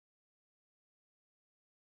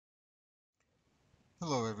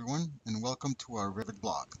Hello everyone, and welcome to our Revit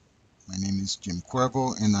blog. My name is Jim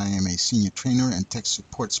Cuervo, and I am a senior trainer and tech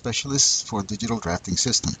support specialist for digital drafting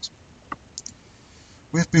systems.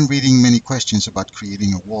 We have been reading many questions about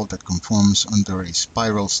creating a wall that conforms under a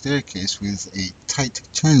spiral staircase with a tight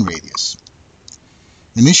turn radius.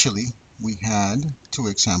 Initially, we had two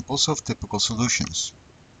examples of typical solutions.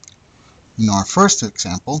 In our first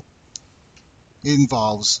example, it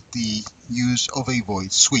involves the use of a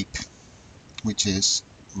void sweep, which is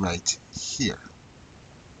right here.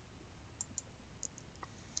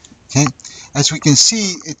 Okay, as we can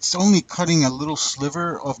see, it's only cutting a little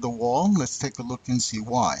sliver of the wall. Let's take a look and see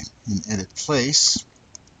why. In Edit Place,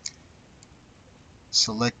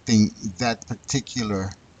 selecting that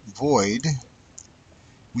particular void,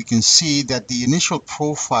 we can see that the initial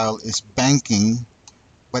profile is banking,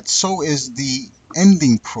 but so is the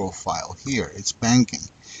ending profile here. It's banking.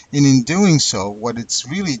 And in doing so, what it's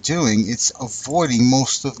really doing, it's avoiding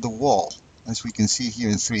most of the wall, as we can see here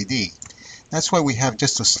in 3D. That's why we have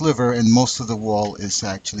just a sliver, and most of the wall is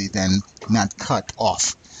actually then not cut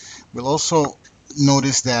off. We'll also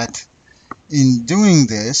notice that in doing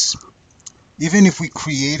this, even if we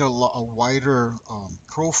create a wider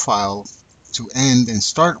profile to end and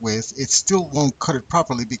start with, it still won't cut it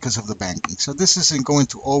properly because of the banking. So this isn't going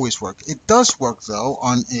to always work. It does work though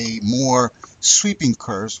on a more sweeping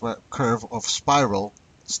curve of spiral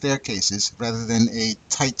staircases rather than a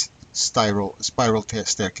tight spiral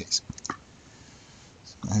staircase.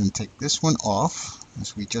 Go ahead and take this one off,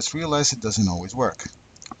 as we just realized it doesn't always work.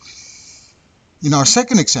 In our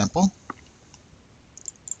second example,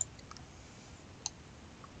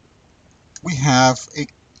 we have a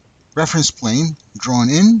reference plane drawn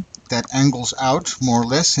in that angles out more or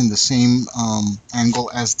less in the same angle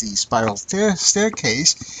as the spiral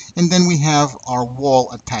staircase, and then we have our wall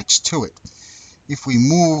attached to it. If we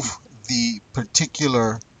move the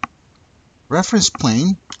particular reference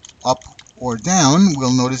plane up or down,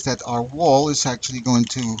 we'll notice that our wall is actually going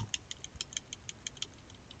to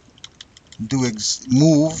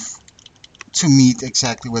move to meet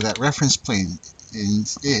exactly where that reference plane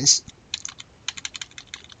is.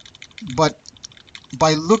 But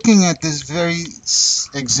by looking at this very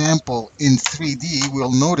example in 3D,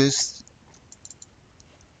 we'll notice,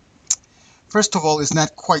 first of all, it's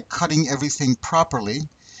not quite cutting everything properly.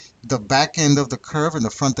 The back end of the curve and the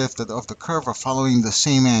front end of the curve are following the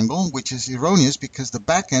same angle, which is erroneous because the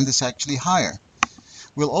back end is actually higher.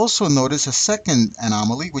 We'll also notice a second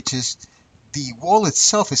anomaly, which is the wall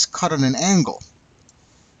itself is cut on an angle.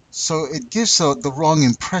 So it gives the wrong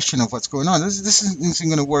impression of what's going on. This isn't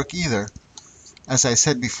going to work either, as I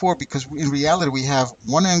said before, because in reality we have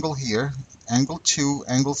one angle here, angle 2,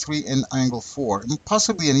 angle 3, and angle 4, and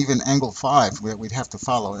possibly an even angle 5 where we'd have to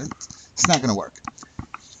follow it. It's not going to work.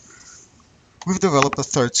 We've developed a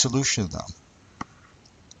third solution though.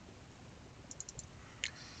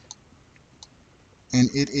 And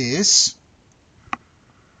it is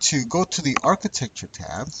to go to the Architecture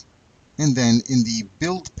tab, and then in the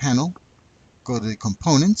Build panel, go to the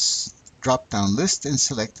Components, drop-down list, and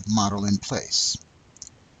select Model in Place.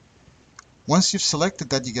 Once you've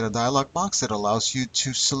selected that, you get a dialog box that allows you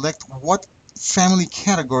to select what family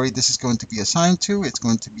category this is going to be assigned to. It's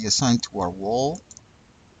going to be assigned to our wall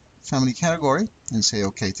family category, and say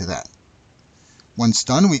OK to that. Once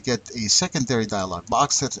done, we get a secondary dialog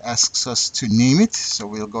box that asks us to name it. So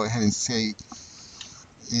we'll go ahead and say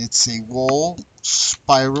it's a wall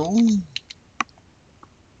spiral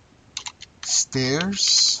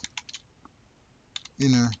stairs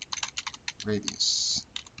inner radius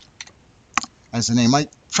as a name. I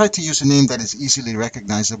try to use a name that is easily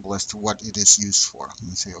recognizable as to what it is used for.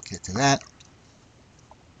 And say OK to that.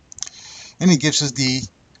 And it gives us the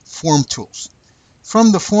form tools.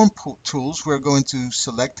 From the form tools, we're going to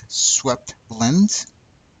select Swept Blend.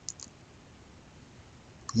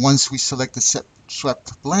 Once we select the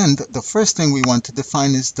Swept Blend, the first thing we want to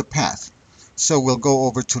define is the path. So we'll go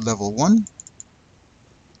over to Level 1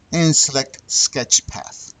 and select Sketch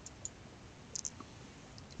Path.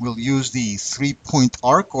 We'll use the 3-point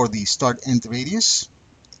arc or the start-end radius.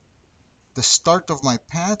 The start of my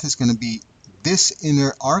path is going to be this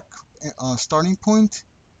inner arc starting point,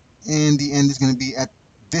 and the end is going to be at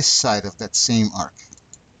this side of that same arc.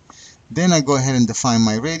 Then I go ahead and define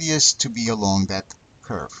my radius to be along that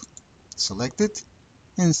curve. Select it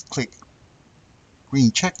and click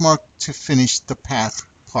green check mark to finish the path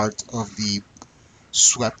part of the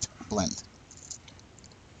swept blend.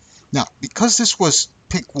 Now, because this was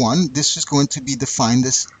pick 1, this is going to be defined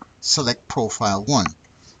as select profile 1.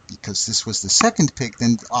 Because this was the second pick,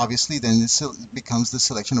 then obviously then it becomes the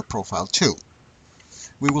selection of profile 2.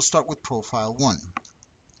 We will start with profile 1.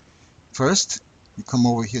 First, we come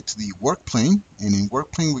over here to the work plane, and in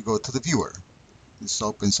work plane we go to the viewer. This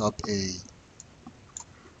opens up a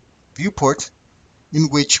viewport in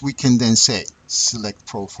which we can then say select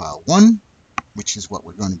profile 1, which is what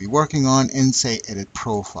we're going to be working on, and say edit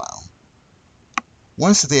profile.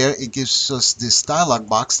 Once there, it gives us this dialog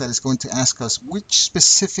box that is going to ask us which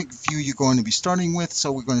specific view you're going to be starting with.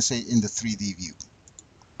 So we're going to say in the 3D view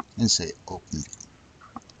and say open.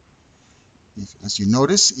 As you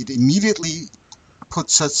notice, it immediately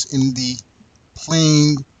puts us in the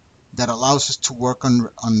plane that allows us to work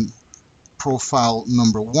on profile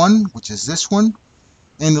number 1, which is this one,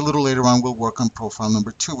 and a little later on we'll work on profile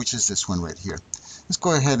number 2, which is this one right here. Let's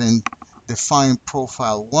go ahead and define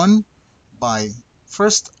profile 1 by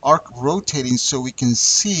first arc rotating so we can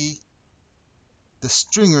see the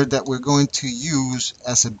stringer that we're going to use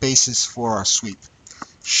as a basis for our sweep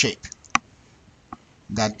shape.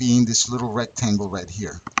 That being this little rectangle right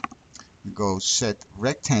here. We go set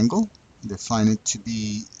rectangle, define it to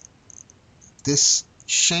be this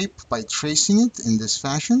shape by tracing it in this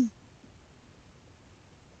fashion,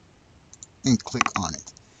 and click on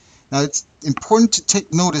it. Now it's important to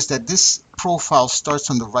take notice that this profile starts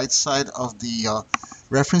on the right side of the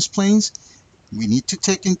reference planes. We need to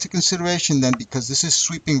take into consideration then, because this is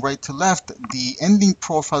sweeping right to left, the ending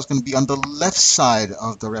profile is going to be on the left side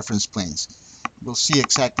of the reference planes. We'll see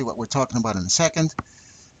exactly what we're talking about in a second.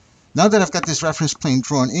 Now that I've got this reference plane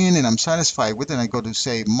drawn in and I'm satisfied with it, I go to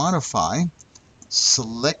say modify,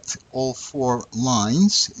 select all 4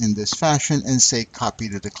 lines in this fashion and say copy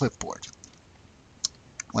to the clipboard.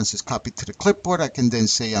 Once it's copied to the clipboard, I can then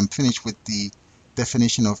say I'm finished with the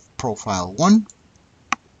definition of profile 1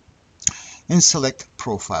 and select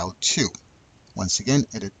profile 2. Once again,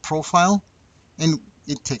 edit profile, and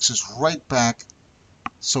it takes us right back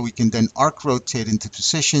so we can then arc rotate into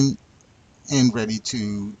position and ready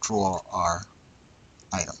to draw our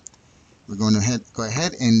item. We're going to go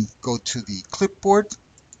ahead and go to the clipboard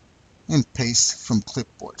and paste from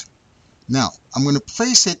clipboard. Now, I'm going to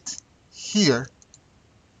place it here,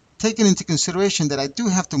 taking into consideration that I do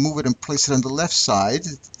have to move it and place it on the left side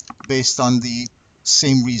based on the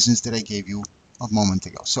same reasons that I gave you a moment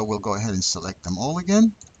ago. So we'll go ahead and select them all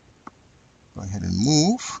again. Go ahead and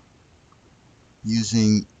move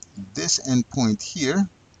using this endpoint here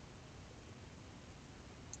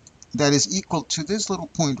that is equal to this little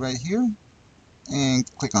point right here,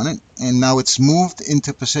 and click on it, and now it's moved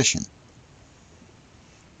into position.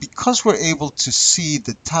 Because we're able to see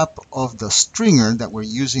the top of the stringer that we're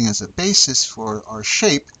using as a basis for our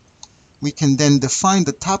shape, we can then define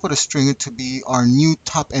the top of the stringer to be our new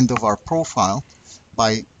top end of our profile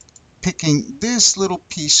by picking this little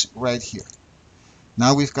piece right here.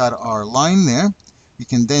 Now we've got our line there. We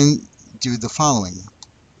can then do the following.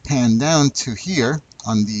 Pan down to here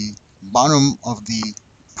on the bottom of the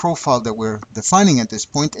profile that we're defining at this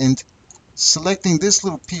point and selecting this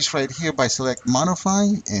little piece right here by select modify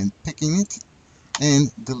and picking it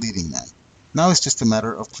and deleting that. Now it's just a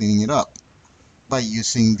matter of cleaning it up by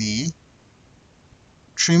using the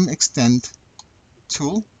trim extend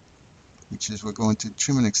tool, which is we're going to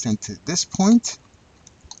trim and extend to this point,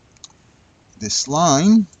 this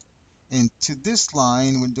line, and to this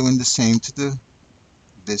line we're doing the same to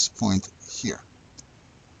this point here.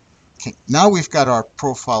 Okay, now we've got our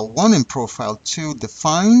profile 1 and profile 2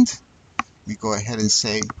 defined. We go ahead and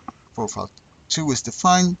say profile 2 is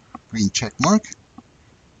defined, green check mark,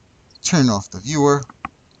 turn off the viewer,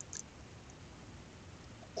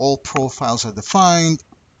 all profiles are defined,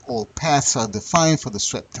 all paths are defined for the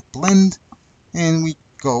swept blend, and we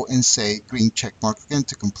go and say green check mark again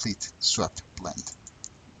to complete swept blend.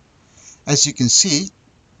 As you can see,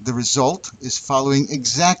 the result is following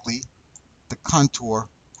exactly the contour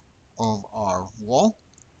of our wall,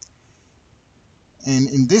 and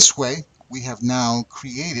in this way we have now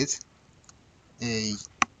created a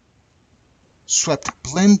swept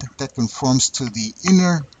blend that conforms to the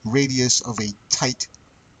inner radius of a tight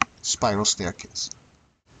spiral staircase.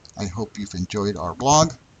 I hope you've enjoyed our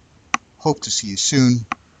blog. Hope to see you soon.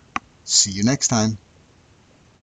 See you next time.